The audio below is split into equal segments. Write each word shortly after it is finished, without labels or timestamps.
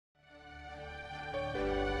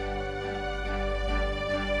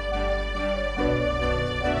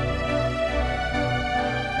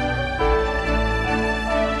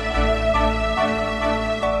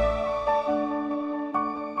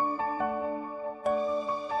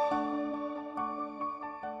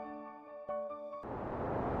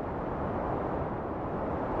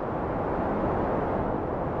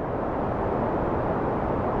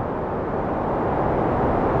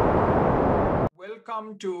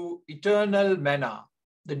Welcome to Eternal Manna,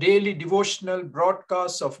 the daily devotional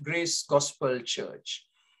broadcast of Grace Gospel Church.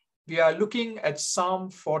 We are looking at Psalm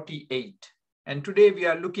 48, and today we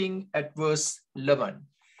are looking at verse 11.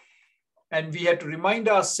 And we have to remind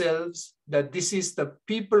ourselves that this is the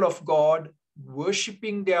people of God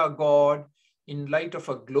worshiping their God in light of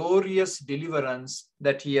a glorious deliverance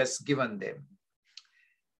that He has given them.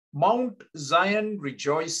 Mount Zion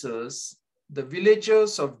rejoices. The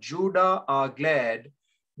villagers of Judah are glad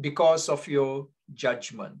because of your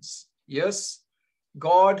judgments. Yes,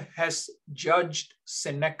 God has judged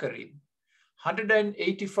Sennacherib.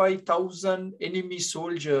 185,000 enemy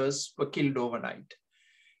soldiers were killed overnight.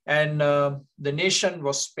 And the nation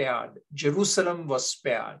was spared. Jerusalem was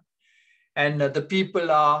spared. And the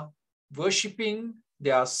people are worshiping,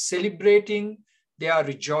 they are celebrating, they are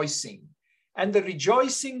rejoicing. And the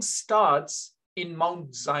rejoicing starts in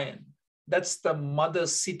Mount Zion. That's the mother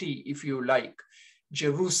city, if you like,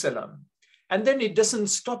 Jerusalem. And then it doesn't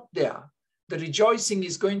stop there. The rejoicing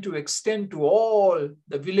is going to extend to all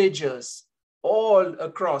the villages all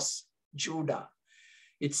across Judah.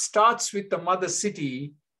 It starts with the mother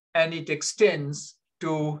city and it extends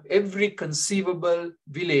to every conceivable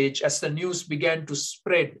village as the news began to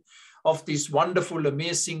spread of this wonderful,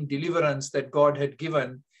 amazing deliverance that God had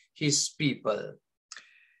given His people.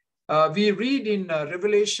 We read in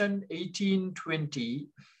Revelation 18:20,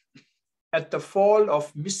 at the fall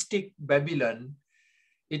of mystic Babylon,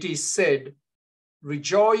 it is said,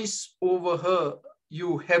 "Rejoice over her,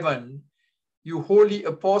 you heaven, you holy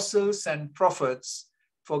apostles and prophets,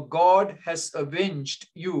 for God has avenged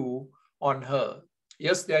you on her."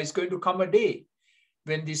 Yes, there is going to come a day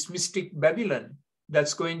when this mystic Babylon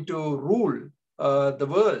that's going to rule the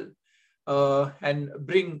world and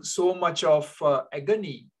bring so much of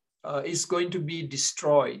agony is going to be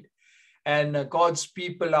destroyed. And God's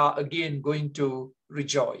people are again going to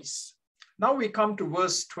rejoice. Now we come to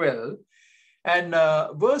verse 12. And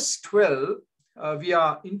verse 12, we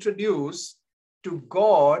are introduced to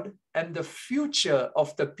God and the future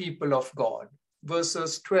of the people of God.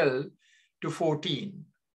 Verses 12 to 14.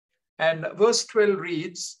 And verse 12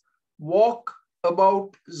 reads, "Walk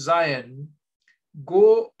about Zion,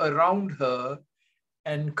 go around her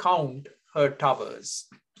and count her towers."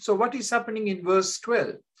 So what is happening in verse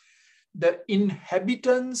 12? The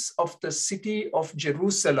inhabitants of the city of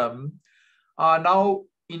Jerusalem are now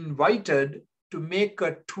invited to make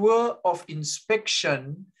a tour of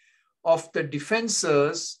inspection of the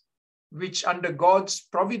defenses which under God's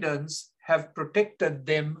providence have protected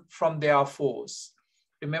them from their foes.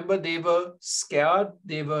 Remember, they were scared,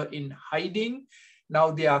 they were in hiding. Now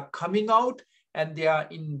they are coming out and they are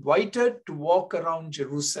invited to walk around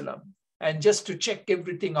Jerusalem and just to check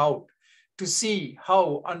everything out, to see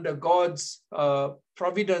how under God's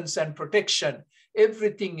providence and protection,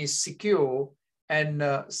 everything is secure and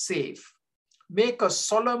safe. Make a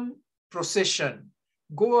solemn procession,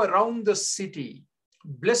 go around the city,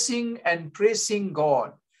 blessing and praising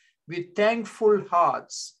God with thankful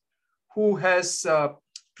hearts, who has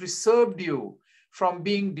preserved you from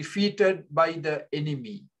being defeated by the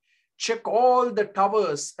enemy. Check all the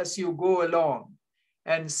towers as you go along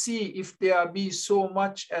and see if there be so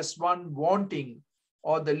much as one wanting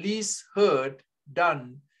or the least hurt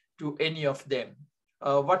done to any of them.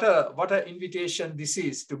 What an invitation this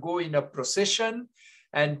is, to go in a procession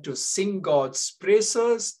and to sing God's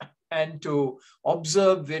praises and to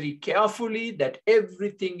observe very carefully that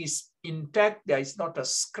everything is intact. There is not a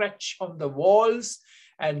scratch on the walls.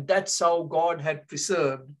 And that's how God had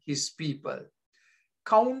preserved His people.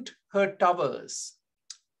 Count her towers.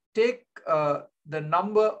 Take the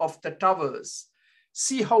number of the towers.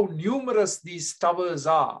 See how numerous these towers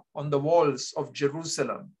are on the walls of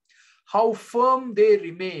Jerusalem. How firm they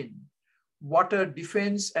remain. What a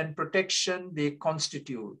defense and protection they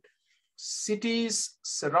constitute. Cities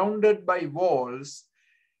surrounded by walls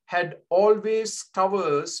had always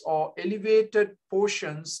towers or elevated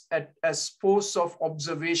portions as posts of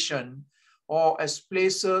observation or as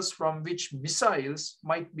places from which missiles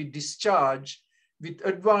might be discharged with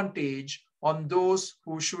advantage on those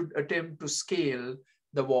who should attempt to scale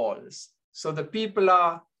the walls. So the people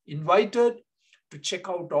are invited to check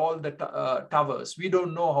out all the towers. We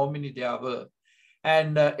don't know how many there were.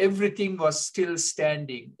 And everything was still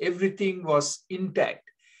standing. Everything was intact.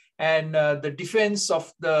 And the defense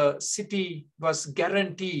of the city was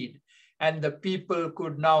guaranteed. And the people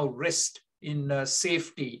could now rest in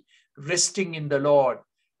safety, resting in the Lord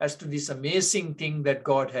as to this amazing thing that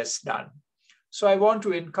God has done. So I want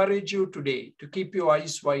to encourage you today to keep your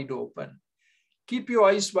eyes wide open. Keep your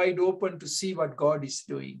eyes wide open to see what God is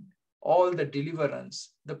doing. All the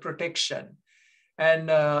deliverance, the protection, And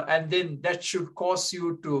then that should cause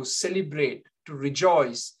you to celebrate, to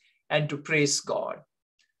rejoice, and to praise God.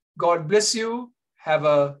 God bless you. Have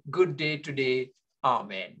a good day today.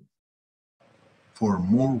 Amen. For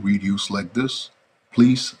more videos like this,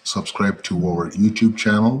 please subscribe to our YouTube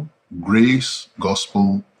channel, Grace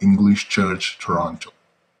Gospel English Church Toronto.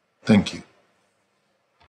 Thank you.